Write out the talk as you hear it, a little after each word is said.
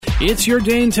It's your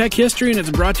day in tech history, and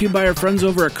it's brought to you by our friends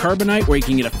over at Carbonite, where you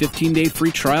can get a 15-day free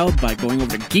trial by going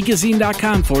over to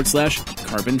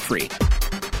geekazine.com/carbon free.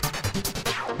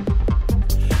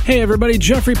 Hey everybody,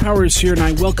 Jeffrey Powers here, and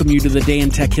I welcome you to the Day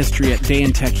in Tech History at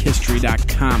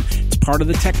dayintechhistory.com. It's part of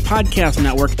the Tech Podcast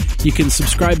Network. You can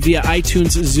subscribe via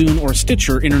iTunes, Zune, or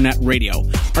Stitcher Internet Radio.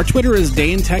 Our Twitter is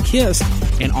Day in Tech Hist,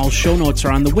 and all show notes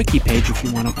are on the wiki page if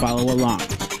you want to follow along.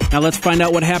 Now let's find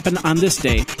out what happened on this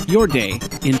day, your day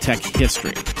in tech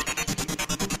history.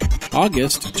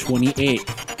 August 28,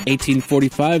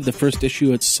 1845, the first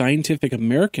issue of Scientific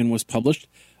American was published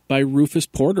by Rufus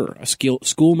Porter, a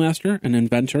schoolmaster, an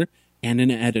inventor, and an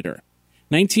editor.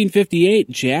 1958,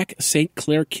 Jack St.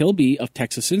 Clair Kilby of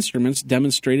Texas Instruments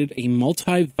demonstrated a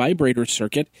multi-vibrator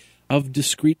circuit of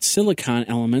discrete silicon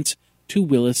elements to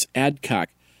Willis Adcock.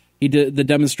 The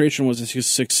demonstration was a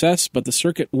success, but the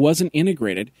circuit wasn't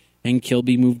integrated, and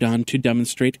Kilby moved on to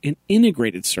demonstrate an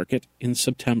integrated circuit in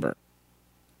September.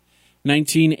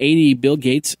 1980, Bill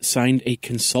Gates signed a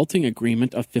consulting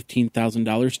agreement of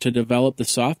 $15,000 to develop the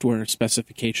software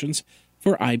specifications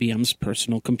for IBM's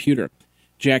personal computer.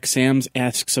 Jack Sams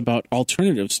asks about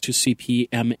alternatives to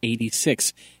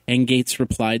CPM-86, and Gates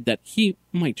replied that he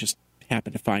might just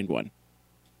happen to find one.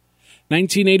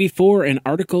 1984, an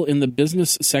article in the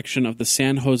business section of the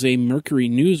San Jose Mercury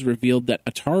News revealed that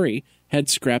Atari had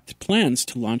scrapped plans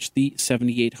to launch the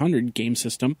 7800 game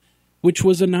system, which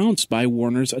was announced by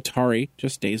Warner's Atari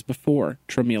just days before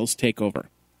Tramiel's takeover.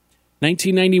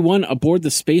 1991, aboard the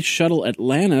Space Shuttle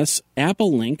Atlantis,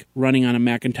 Apple Link, running on a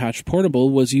Macintosh Portable,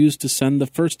 was used to send the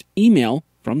first email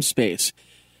from space.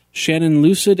 Shannon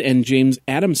Lucid and James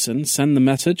Adamson send the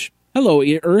message, "Hello,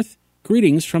 Earth.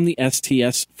 Greetings from the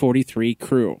STS-43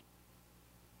 crew."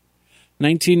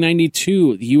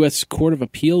 1992, the U.S. Court of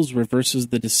Appeals reverses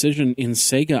the decision in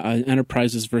Sega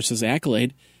Enterprises vs.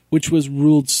 Accolade, which was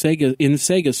ruled in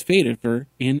Sega's favor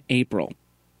in April.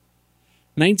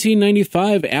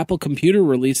 1995, Apple Computer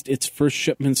released its first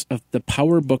shipments of the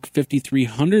PowerBook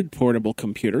 5300 portable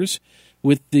computers.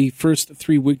 With the first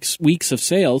 3 weeks of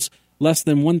sales, less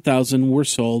than 1,000 were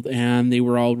sold, and they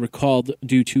were all recalled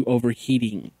due to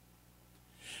overheating.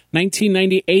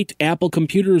 1998, Apple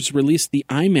Computers released the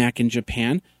iMac in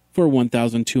Japan for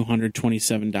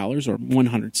 $1,227, or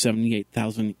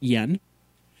 178,000 yen.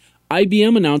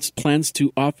 IBM announced plans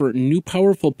to offer a new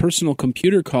powerful personal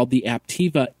computer called the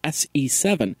Aptiva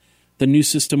SE7. The new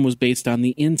system was based on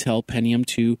the Intel Pentium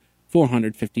II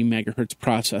 450 MHz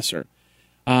processor.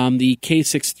 The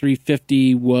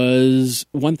K6350 was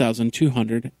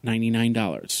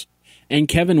 $1,299. And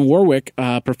Kevin Warwick,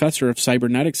 professor of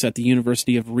cybernetics at the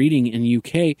University of Reading in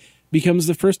UK, becomes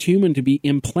the first human to be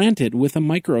implanted with a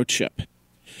microchip.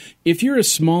 If you're a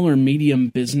small or medium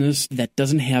business that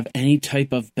doesn't have any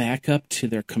type of backup to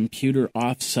their computer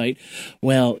off-site,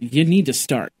 well, you need to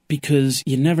start, because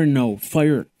you never know.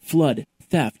 Fire, flood,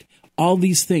 theft, all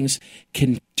these things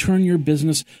can turn your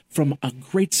business from a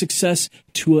great success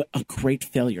to a great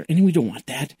failure. And we don't want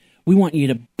that. We want you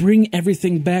to bring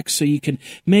everything back so you can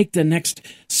make the next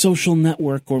social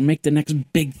network or make the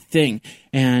next big thing,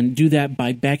 and do that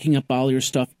by backing up all your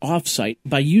stuff offsite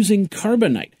by using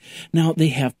Carbonite. Now, they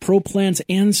have Pro plans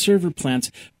and server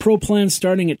plans. Pro plans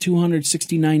starting at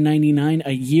 $269.99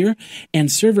 a year,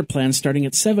 and server plans starting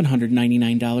at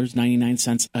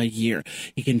 $799.99 a year.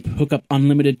 You can hook up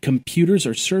unlimited computers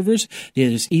or servers.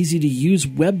 It is easy to use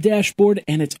web dashboard,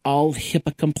 and it's all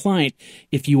HIPAA compliant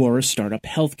if you are a startup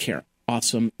healthcare.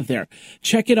 Awesome there.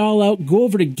 Check it all out. Go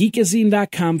over to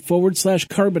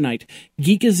geekazine.com/carbonite,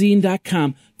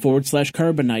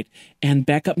 geekazine.com/carbonite, and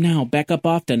back up now, back up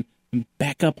often, and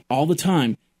back up all the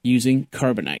time using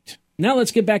Carbonite. Now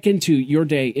let's get back into your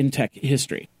day in tech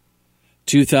history.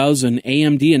 2000,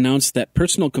 AMD announced that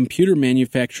personal computer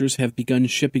manufacturers have begun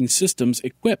shipping systems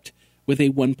equipped with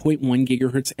a 1.1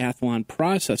 gigahertz Athlon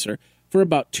processor for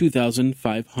about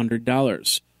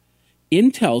 $2,500.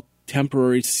 Intel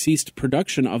temporarily ceased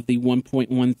production of the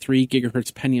 1.13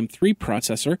 gigahertz Pentium III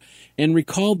processor and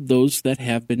recalled those that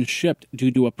have been shipped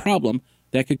due to a problem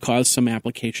that could cause some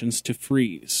applications to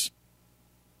freeze.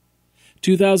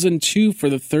 2002, for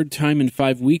the third time in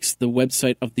 5 weeks, the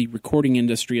website of the Recording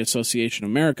Industry Association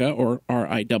of America, or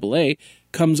RIAA,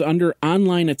 comes under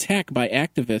online attack by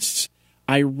activists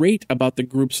irate about the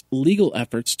group's legal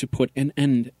efforts to put an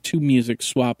end to music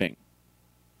swapping.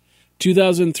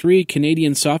 2003,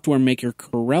 Canadian software maker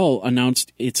Corel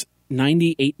announced its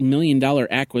 $98 million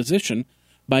acquisition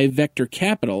by Vector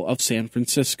Capital of San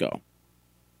Francisco.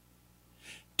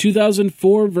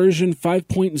 2004, version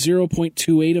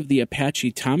 5.0.28 of the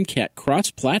Apache Tomcat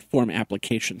cross-platform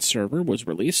application server was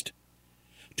released.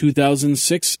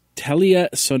 2006,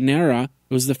 TeliaSonera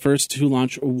was the first to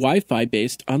launch a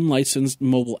Wi-Fi-based unlicensed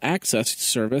mobile access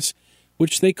service,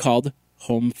 which they called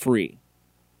Home Free.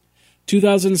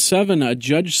 2007, a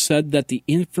judge said that the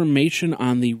information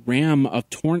on the RAM of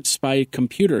Torrent Spy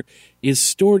computer is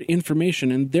stored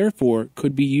information and therefore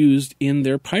could be used in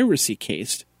their piracy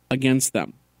case against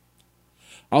them.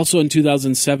 Also in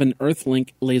 2007,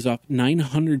 Earthlink lays off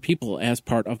 900 people as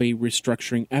part of a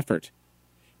restructuring effort.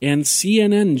 And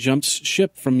CNN jumps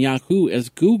ship from Yahoo as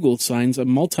Google signs a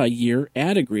multi-year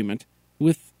ad agreement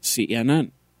with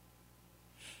CNN.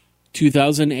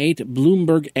 2008,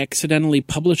 Bloomberg accidentally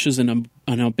publishes an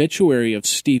obituary of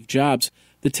Steve Jobs.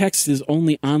 The text is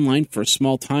only online for a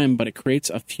small time, but it creates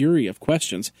a fury of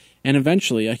questions, and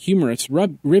eventually a humorous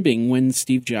ribbing when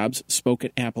Steve Jobs spoke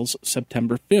at Apple's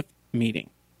September 5th meeting.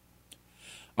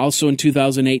 Also in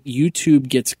 2008, YouTube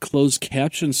gets closed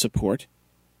caption support.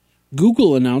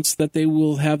 Google announced that they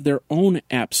will have their own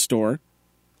app store,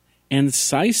 and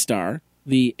SciStar,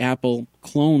 the Apple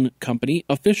clone company,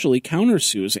 officially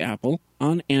countersues Apple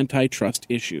on antitrust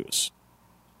issues.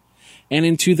 And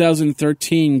in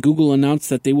 2013, Google announced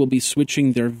that they will be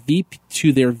switching to their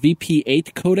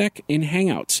VP8 codec in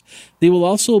Hangouts. They will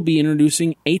also be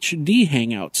introducing HD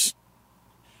Hangouts.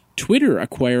 Twitter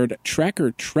acquired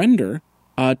Tracker Trender,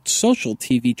 a social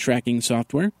TV tracking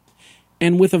software,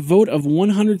 and with a vote of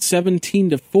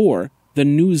 117-4, the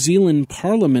New Zealand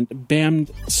Parliament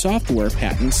banned software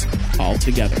patents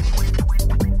altogether.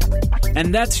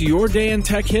 And that's your Day in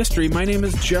Tech History. My name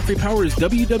is Jeffrey Powers,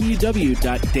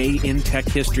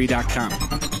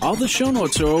 www.dayintechhistory.com. All the show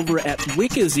notes are over at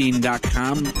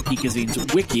wikizine.com,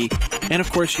 Geekazine's wiki. And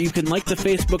of course, you can like the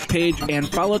Facebook page and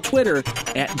follow Twitter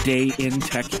at Day in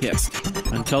Tech Hist.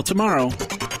 Until tomorrow,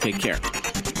 take care.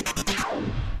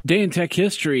 Day in Tech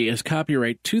History is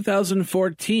copyright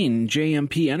 2014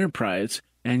 JMP Enterprise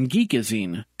and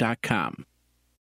Geekazine.com.